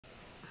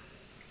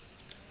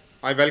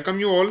I welcome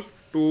you all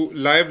to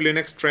live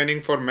Linux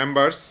training for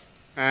members,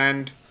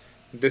 and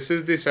this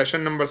is the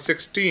session number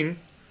 16,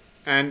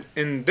 and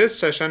in this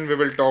session we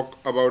will talk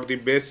about the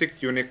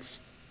basic Unix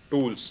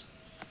tools.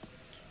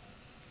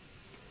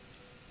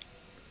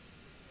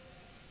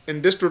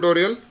 In this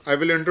tutorial I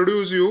will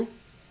introduce you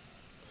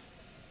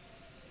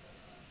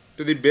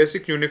to the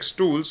basic Unix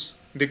tools,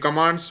 the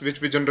commands which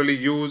we generally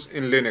use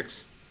in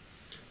Linux.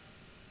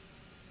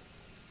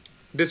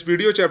 This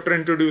video chapter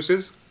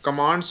introduces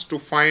commands to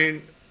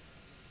find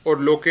or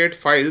locate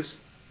files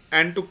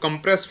and to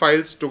compress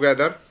files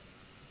together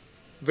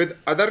with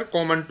other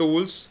common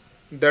tools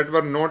that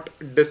were not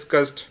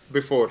discussed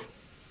before.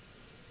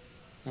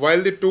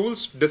 While the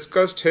tools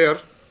discussed here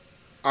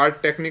are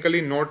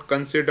technically not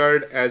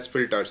considered as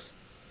filters,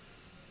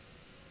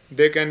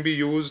 they can be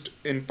used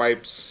in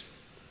pipes.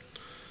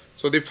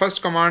 So the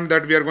first command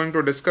that we are going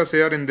to discuss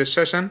here in this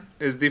session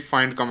is the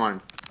find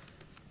command.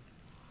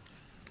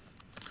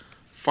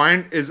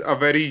 Find is a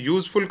very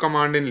useful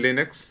command in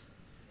Linux.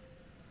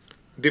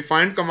 The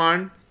find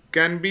command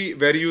can be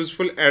very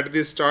useful at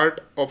the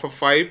start of a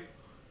file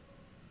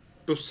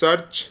to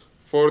search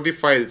for the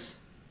files.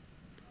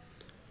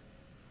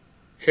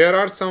 Here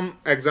are some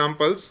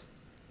examples.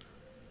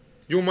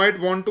 You might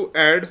want to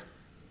add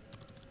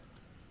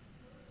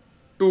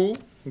to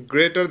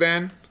greater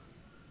than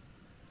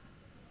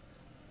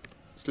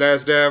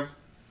 /dev/null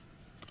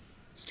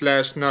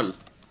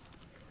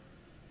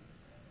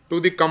to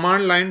the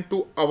command line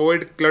to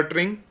avoid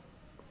cluttering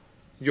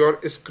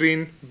your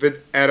screen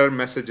with error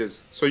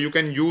messages. So you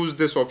can use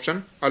this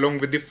option along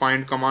with the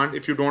find command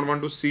if you don't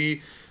want to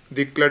see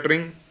the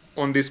cluttering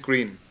on the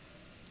screen.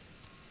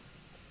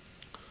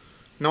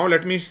 Now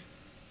let me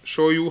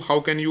show you how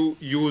can you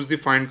use the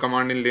find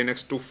command in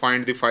Linux to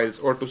find the files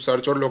or to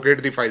search or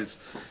locate the files.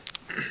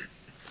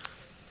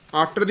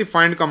 After the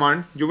find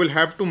command, you will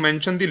have to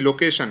mention the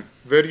location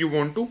where you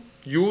want to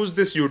use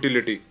this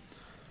utility.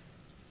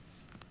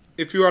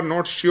 If you are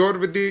not sure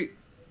with the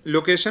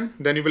location,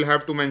 then you will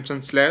have to mention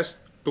 /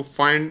 to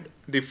find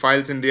the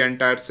files in the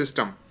entire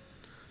system.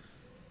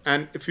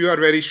 And if you are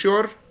very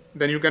sure,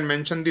 then you can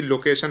mention the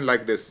location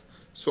like this.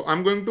 So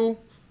I'm going to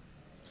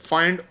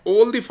find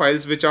all the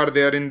files which are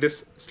there in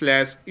this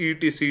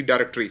 /etc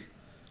directory,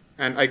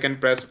 and I can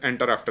press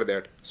enter after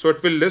that. So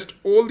it will list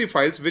all the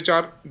files which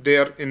are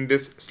there in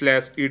this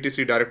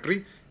 /etc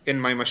directory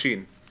in my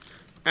machine.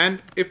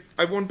 And if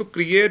I want to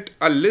create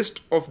a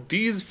list of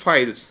these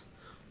files,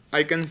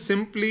 I can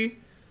simply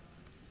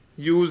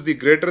use the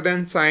greater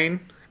than sign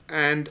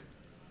and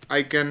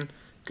I can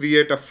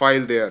create a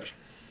file there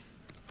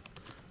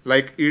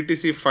like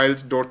etc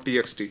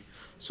files.txt.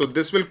 So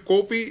this will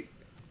copy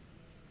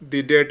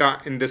the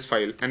data in this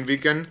file, and we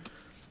can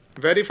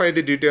verify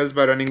the details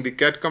by running the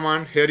cat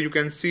command. Here you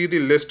can see the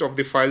list of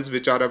the files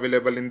which are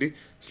available in the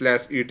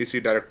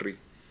 /etc directory.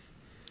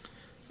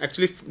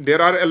 Actually,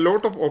 there are a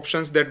lot of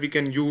options that we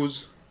can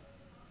use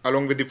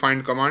along with the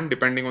find command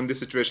depending on the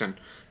situation,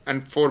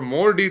 and for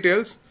more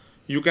details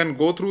you can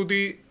go through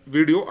the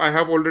video. I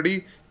have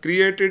already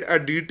created a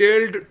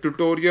detailed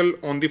tutorial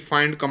on the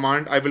find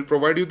command. I will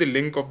provide you the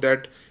link of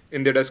that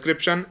in the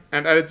description,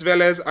 and as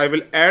well as I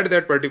will add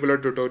that particular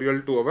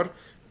tutorial to our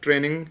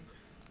training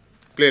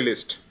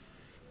playlist.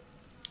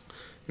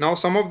 Now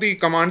some of the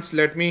commands,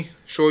 let me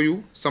show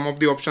you some of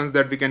the options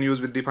that we can use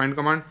with the find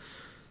command.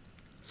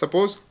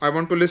 Suppose I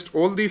want to list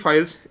all the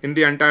files in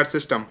the entire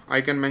system.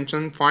 I can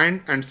mention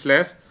find and /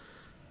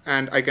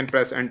 and I can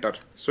press enter.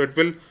 So it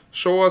will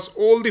show us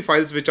all the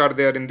files which are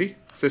there in the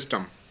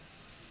system,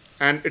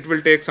 and it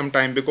will take some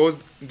time because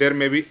there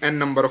may be n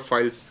number of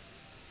files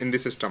in the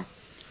system.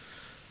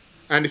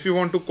 And if you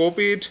want to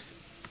copy it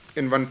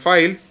in one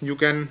file, you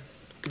can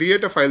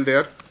create a file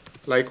there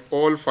like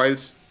all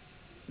files.txt.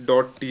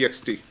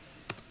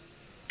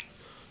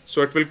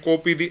 So it will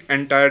copy the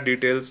entire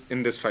details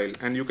in this file,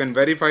 and you can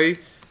verify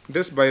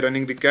this by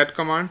running the cat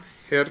command.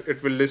 Here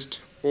it will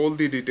list all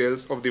the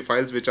details of the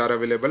files which are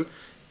available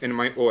in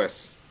my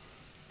OS,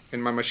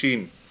 in my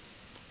machine.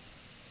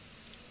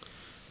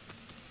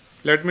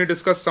 Let me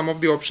discuss some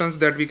of the options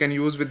that we can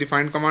use with the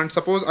find command.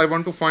 Suppose I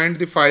want to find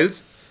the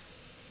files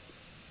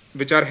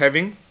which are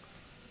having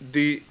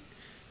the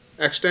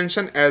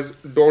extension as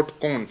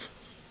 .conf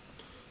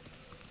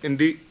in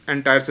the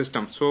entire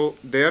system. So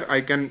there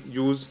I can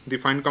use the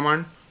find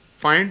command,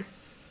 find,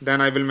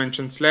 then I will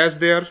mention /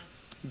 there,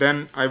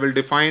 then I will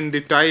define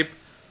the type,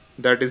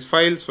 that is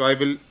file, so I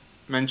will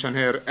mention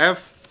here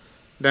f.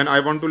 Then I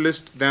want to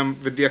list them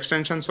with the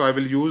extension, so I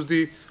will use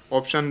the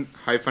option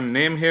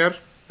 -name here,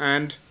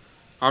 and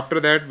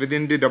after that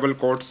within the double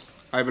quotes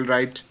I will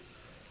write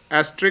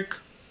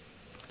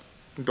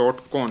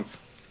 *.conf.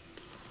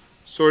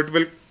 So it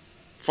will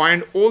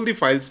find all the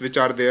files which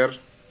are there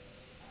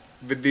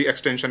with the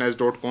extension as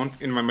 .conf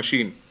in my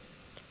machine.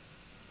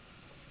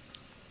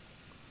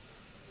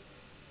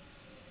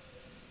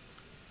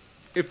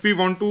 If we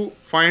want to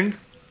find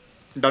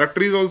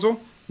directories also,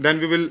 then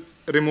we will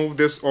remove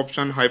this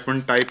option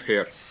 -type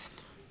here.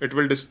 It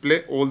will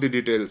display all the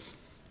details.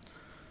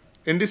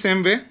 In the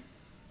same way,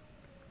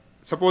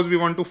 suppose we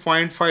want to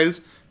find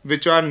files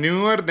which are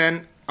newer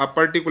than a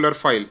particular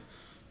file.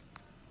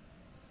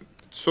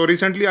 So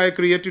recently I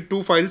created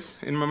 2 files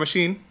in my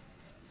machine,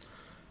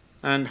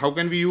 and how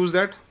can we use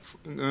that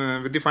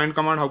with the find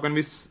command? How can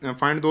we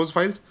find those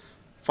files?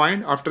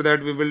 Find, after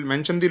that we will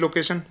mention the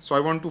location. So I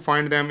want to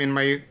find them in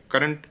my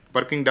current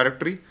working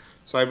directory,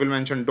 so I will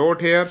mention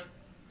dot here,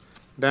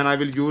 then I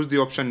will use the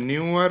option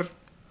newer,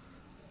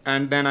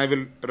 and then I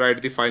will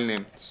write the file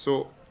name.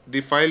 So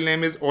the file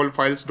name is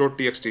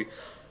allfiles.txt,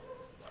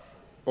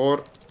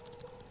 or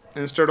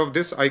instead of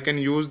this I can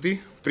use the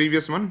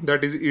previous one,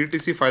 that is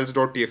etc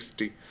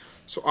files.txt.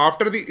 So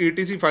after the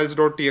etc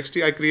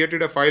files.txt I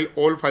created a file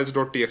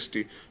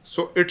allfiles.txt,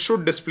 so it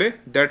should display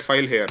that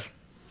file here.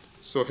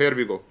 So here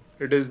we go,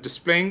 it is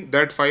displaying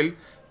that file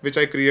which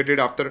I created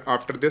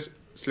after this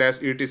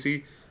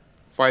 /etc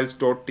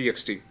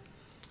files.txt.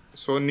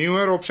 So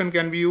newer option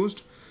can be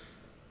used.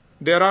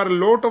 There are a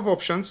lot of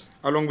options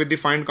along with the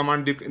find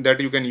command that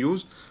you can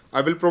use.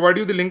 I will provide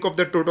you the link of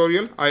that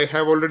tutorial. I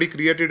have already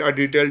created a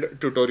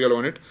detailed tutorial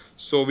on it.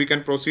 So we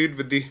can proceed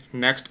with the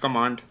next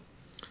command.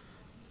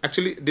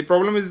 Actually, the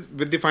problem is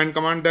with the find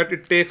command that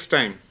it takes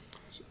time.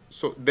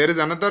 So there is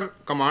another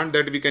command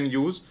that we can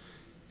use,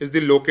 is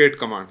the locate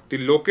command. The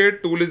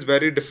locate tool is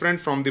very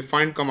different from the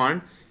find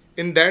command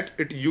in that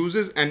it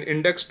uses an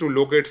index to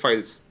locate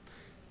files.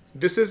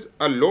 This is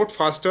a lot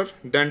faster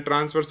than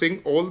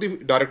traversing all the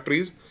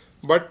directories,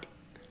 but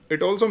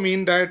it also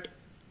means that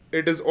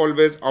it is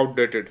always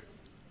outdated.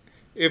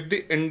 If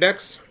the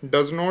index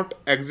does not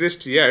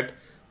exist yet,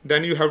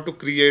 then you have to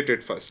create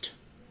it first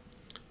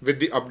with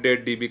the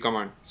update db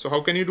command. So how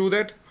can you do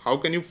that? How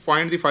can you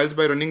find the files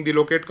by running the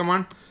locate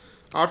command?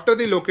 After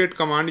the locate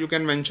command you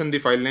can mention the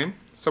file name.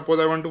 Suppose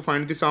I want to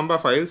find the Samba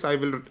files, I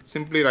will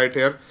simply write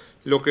here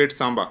locate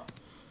Samba.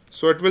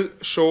 So it will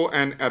show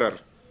an error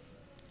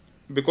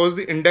because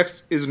the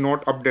index is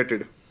not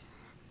updated.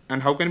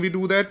 And how can we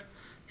do that?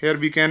 Here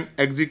we can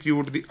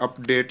execute the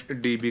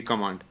update db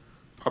command.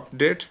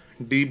 Update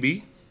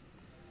db,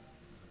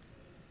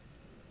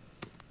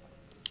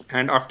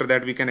 and after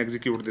that we can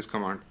execute this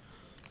command.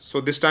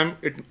 So this time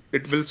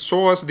it will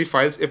show us the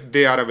files if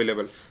they are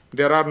available.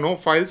 There are no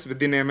files with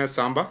the name as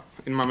Samba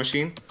in my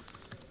machine.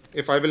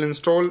 If I will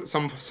install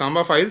some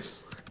Samba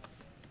files,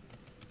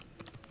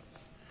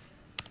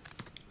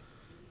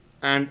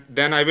 and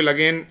then I will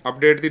again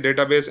update the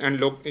database and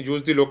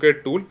use the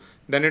locate tool,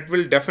 then it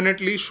will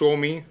definitely show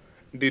me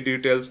the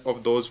details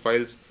of those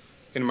files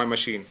in my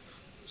machine.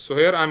 So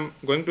here I'm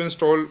going to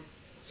install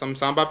some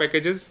Samba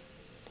packages,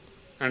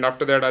 and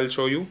after that I'll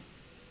show you.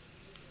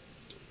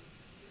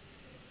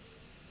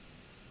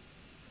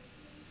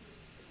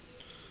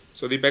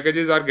 So the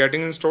packages are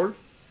getting installed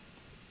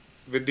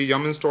with the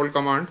yum install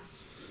command,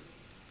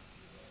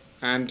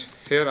 and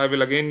here I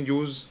will again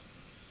use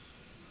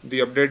the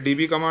update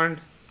db command,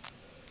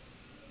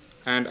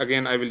 and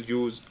again I will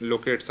use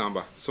locate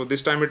Samba. So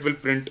this time it will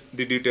print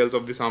the details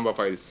of the Samba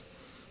files.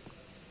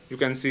 You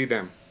can see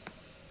them.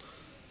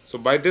 So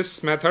by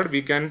this method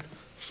we can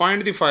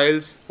find the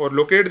files or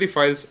locate the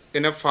files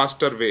in a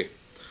faster way.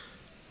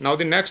 Now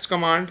the next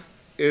command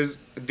is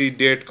the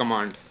date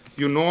command.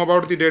 You know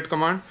about the date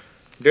command.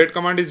 Date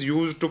command is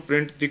used to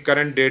print the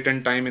current date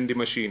and time in the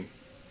machine.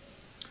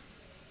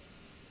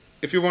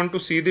 If you want to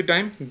see the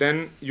time,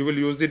 then you will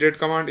use the date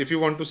command. If you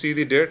want to see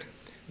the date,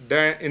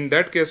 then in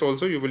that case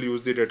also you will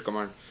use the date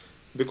command,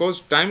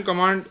 because time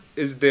command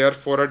is there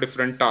for a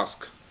different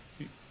task.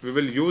 We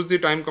will use the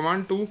time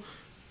command to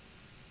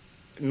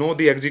know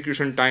the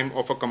execution time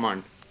of a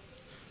command,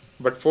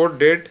 but for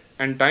date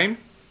and time,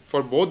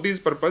 for both these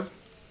purpose,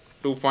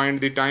 to find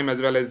the time as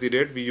well as the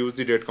date, we use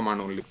the date command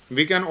only.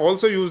 We can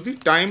also use the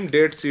time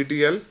date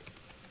ctl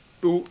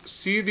to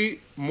see the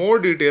more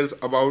details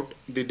about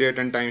the date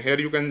and time. Here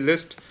you can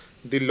list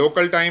the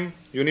local time,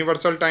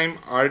 universal time,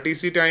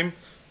 RTC time,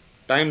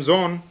 time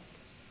zone,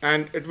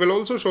 and it will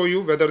also show you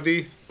whether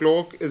the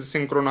clock is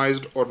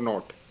synchronized or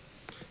not.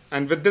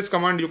 And with this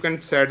command you can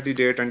set the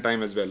date and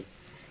time as well.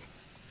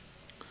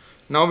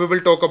 Now we will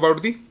talk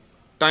about the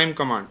time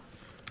command.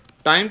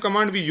 Time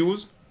command we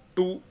use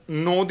to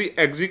know the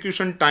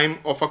execution time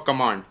of a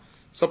command.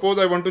 Suppose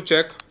I want to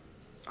check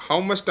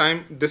how much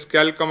time this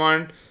cal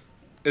command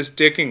is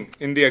taking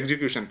in the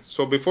execution.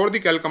 So before the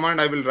cal command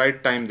I will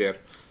write time there.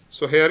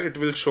 So here it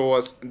will show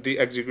us the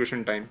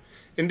execution time.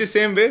 In the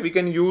same way we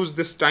can use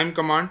this time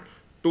command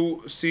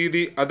to see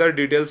the other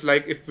details,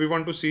 like if we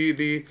want to see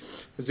the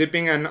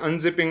zipping and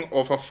unzipping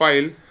of a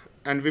file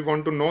and we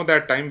want to know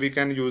that time, we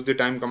can use the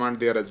time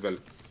command there as well.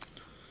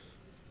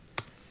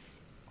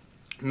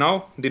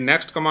 Now the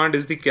next command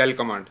is the cal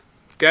command.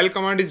 Cal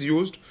command is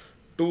used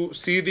to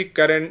see the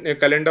current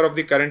calendar of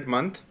the current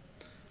month,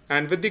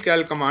 and with the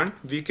cal command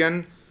we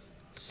can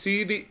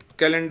see the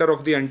calendar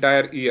of the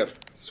entire year.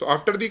 So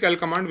after the cal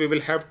command we will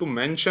have to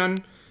mention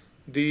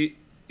the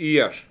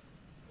year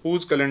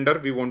whose calendar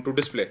we want to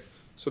display.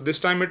 So this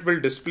time it will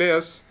display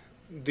us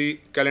the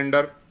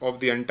calendar of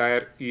the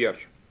entire year.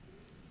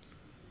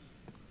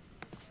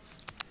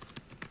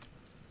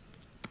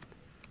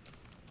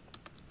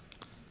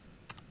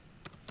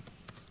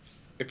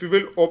 If you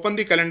will open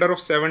the calendar of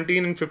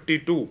 17 and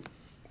 52,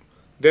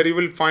 there you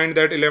will find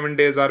that 11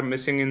 days are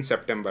missing in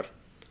September.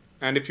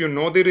 And if you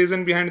know the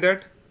reason behind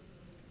that,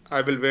 I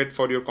will wait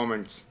for your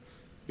comments.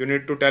 You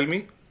need to tell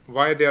me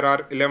why there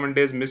are 11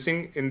 days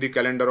missing in the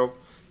calendar of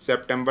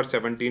September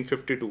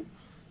 1752.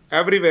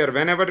 Everywhere,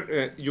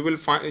 whenever you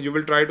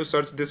will try to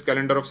search this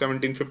calendar of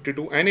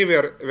 1752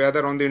 anywhere,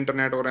 whether on the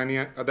internet or any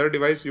other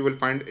device, you will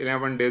find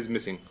 11 days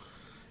missing.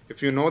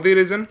 If you know the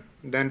reason,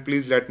 then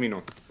please let me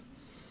know.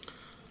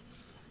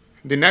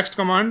 The next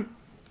command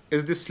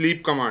is the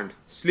sleep command.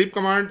 Sleep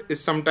command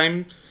is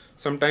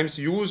sometimes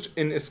used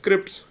in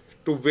scripts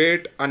to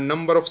wait a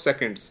number of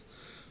seconds.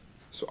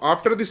 So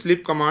after the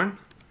sleep command,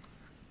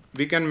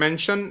 we can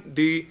mention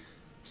the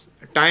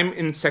time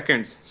in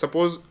seconds.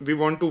 Suppose we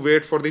want to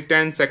wait for the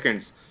 10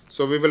 seconds.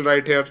 So we will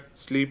write here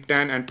sleep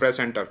 10 and press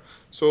enter.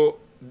 So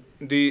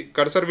the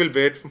cursor will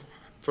wait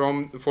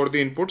for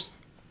the inputs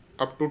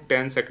up to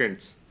 10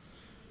 seconds.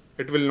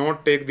 It will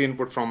not take the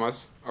input from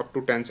us up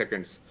to 10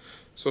 seconds.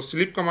 So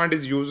sleep command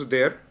is used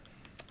there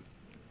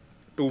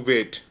to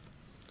wait.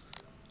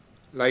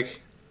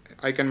 Like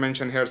I can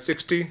mention here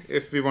 60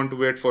 if we want to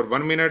wait for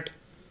 1 minute,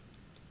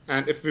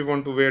 and if we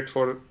want to wait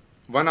for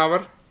 1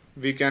 hour,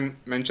 we can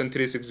mention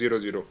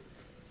 3600.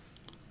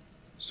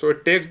 So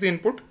it takes the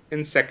input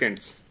in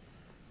seconds.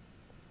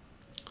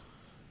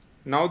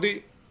 Now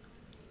the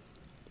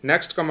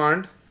next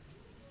command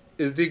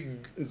is the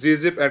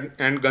gzip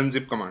and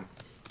gunzip command.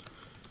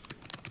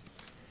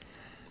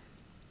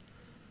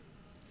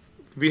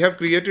 We have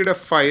created a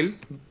file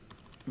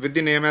with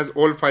the name as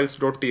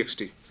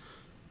allfiles.txt.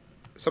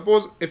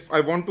 Suppose if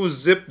I want to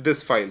zip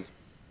this file,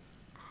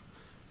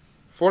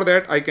 for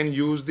that I can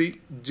use the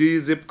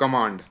gzip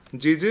command,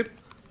 gzip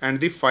and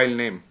the file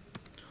name.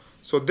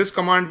 So this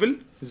command will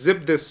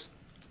zip this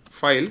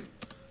file,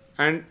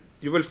 and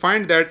you will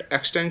find that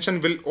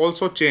extension will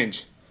also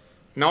change.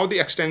 Now the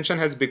extension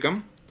has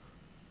become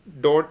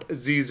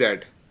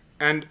 .zz,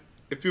 and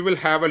if you will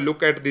have a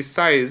look at the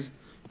size,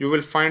 you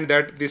will find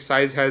that the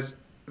size has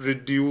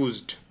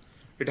reduced.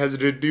 It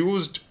has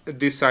reduced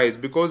the size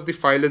because the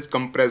file is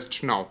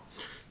compressed now.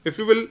 If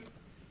you will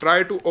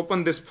try to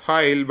open this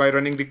file by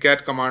running the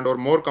cat command or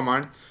more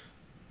command,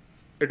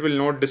 it will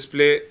not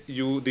display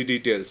you the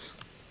details.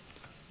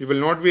 You will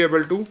not be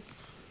able to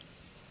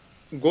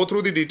go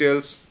through the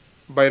details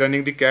by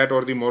running the cat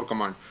or the more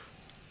command.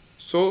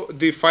 So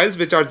the files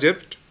which are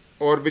zipped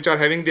or which are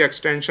having the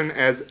extension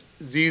as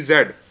ZZ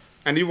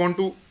and you want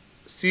to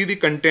see the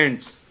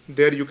contents,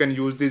 there you can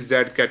use the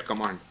zcat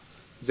command,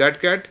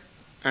 zcat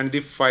and the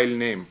file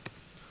name.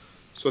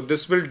 So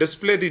this will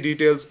display the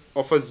details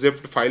of a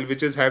zipped file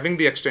which is having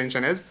the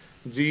extension as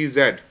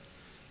GZ.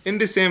 In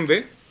the same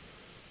way,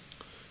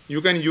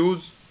 you can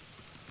use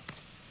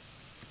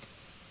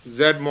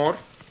zmore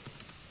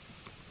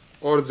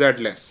or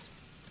zless.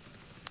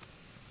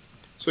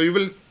 So you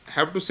will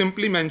have to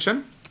simply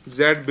mention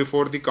z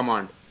before the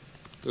command,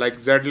 like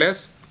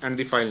zless and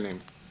the file name.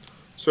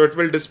 So it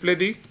will display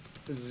the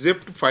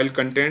zipped file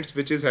contents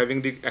which is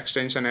having the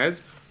extension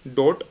as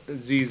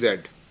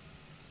 .zz.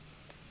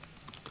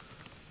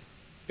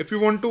 If you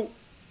want to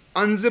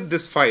unzip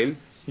this file,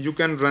 you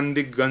can run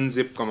the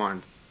gunzip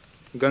command,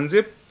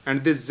 gunzip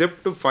and the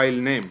zipped file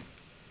name,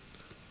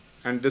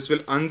 and this will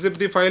unzip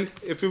the file.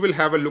 If you will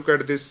have a look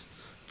at this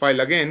file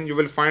again, you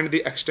will find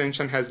the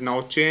extension has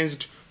now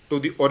changed to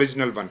the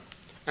original one,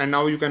 and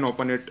now you can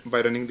open it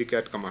by running the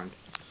cat command.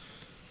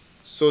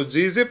 So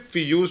gzip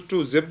we use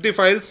to zip the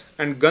files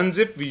and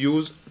gunzip we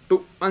use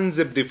to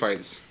unzip the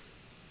files.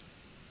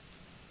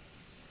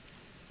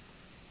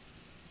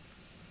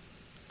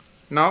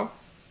 Now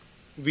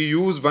we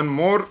use one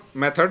more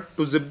method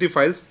to zip the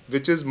files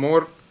which is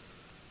more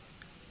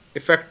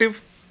effective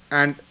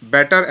and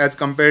better as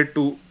compared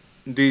to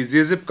the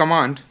gzip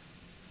command,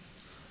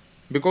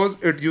 because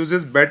it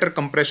uses better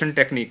compression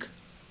technique,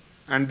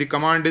 and the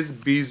command is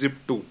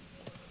bzip2.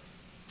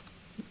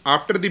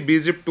 After the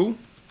bzip2,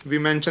 we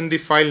mention the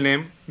file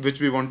name which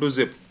we want to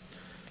zip.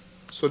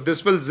 So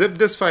this will zip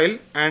this file,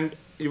 and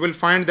you will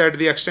find that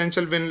the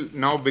extension will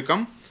now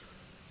become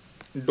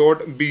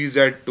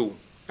 .bz2.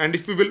 And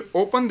if we will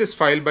open this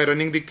file by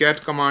running the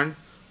cat command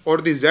or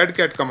the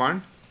zcat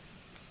command,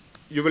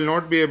 you will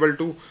not be able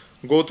to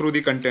go through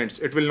the contents.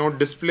 It will not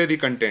display the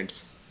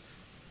contents.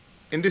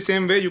 In the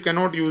same way, you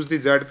cannot use the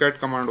zcat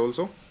command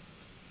also.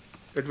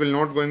 It will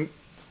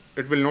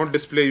not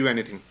display you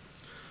anything.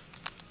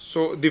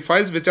 So the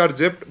files which are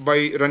zipped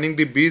by running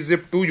the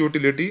bzip2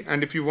 utility,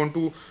 and if you want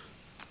to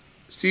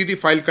see the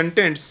file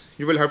contents,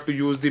 you will have to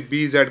use the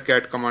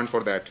bzcat command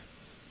for that,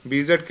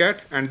 bzcat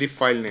and the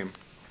file name.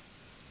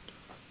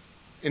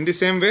 In the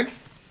same way,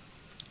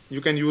 you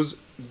can use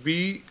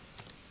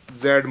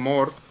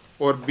bzmore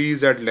or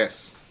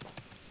bzless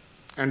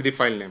and the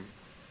file name,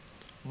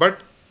 but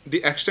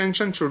the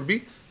extension should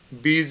be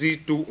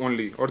bz2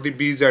 only or the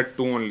bz2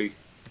 only.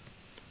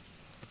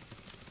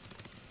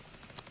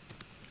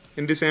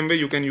 In the same way,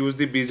 you can use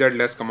the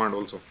bzless command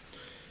also.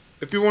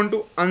 If you want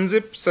to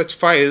unzip such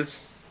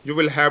files, you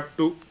will have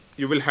to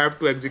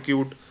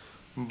execute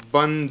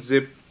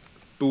bunzip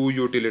unzip2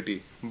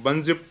 utility.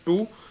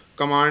 Unzip2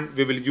 command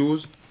we will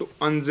use to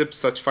unzip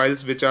such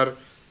files which are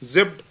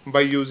zipped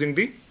by using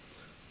the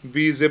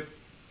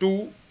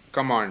vzip2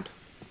 command.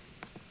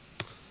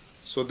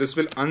 So this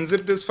will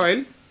unzip this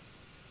file.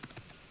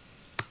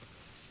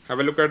 Have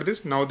a look at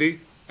this. Now the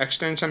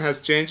extension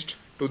has changed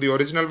to the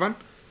original one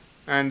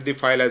and the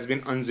file has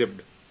been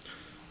unzipped.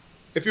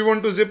 If you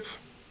want to zip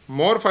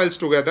more files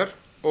together,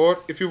 or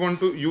if you want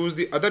to use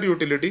the other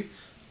utility,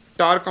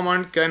 tar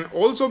command can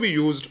also be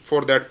used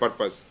for that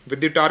purpose.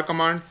 With the tar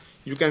command,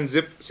 you can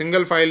zip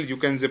single file, you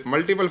can zip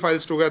multiple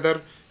files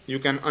together, you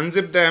can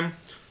unzip them.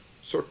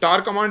 So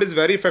tar command is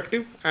very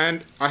effective,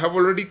 and I have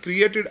already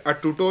created a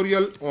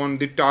tutorial on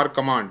the tar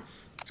command,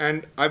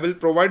 and I will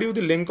provide you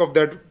the link of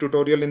that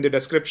tutorial in the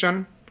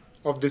description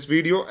of this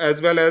video,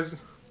 as well as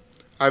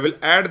I will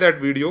add that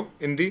video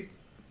in the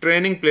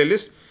training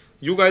playlist.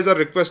 You guys are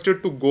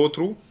requested to go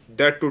through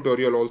that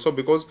tutorial also,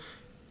 because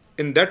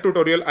in that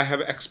tutorial I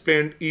have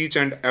explained each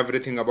and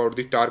everything about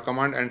the tar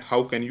command and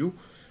how can you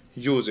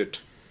use it.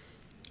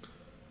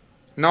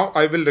 Now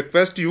I will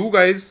request you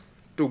guys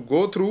to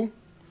go through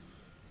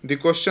the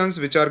questions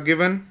which are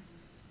given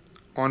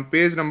on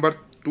page number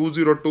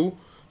 202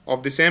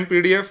 of the same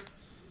PDF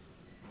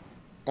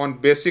on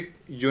basic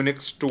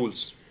Unix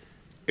tools.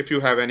 If you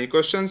have any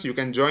questions, you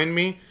can join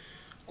me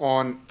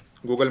on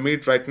Google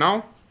Meet right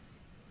now.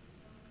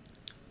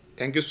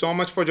 Thank you so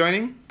much for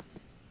joining.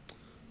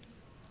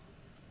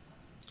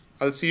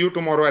 I'll see you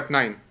tomorrow at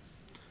 9.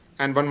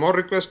 And one more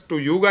request to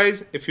you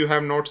guys, if you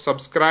have not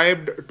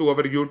subscribed to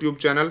our YouTube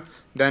channel,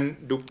 then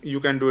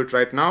you can do it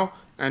right now,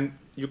 and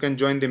you can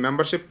join the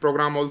membership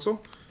program also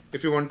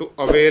if you want to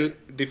avail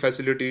the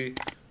facility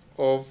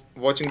of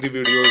watching the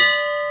videos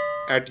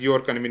at your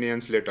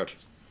convenience later.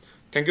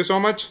 Thank you so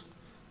much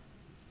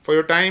for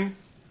your time.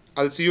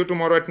 I'll see you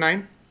tomorrow at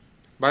 9.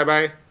 Bye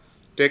bye.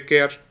 Take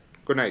care.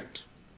 Good night.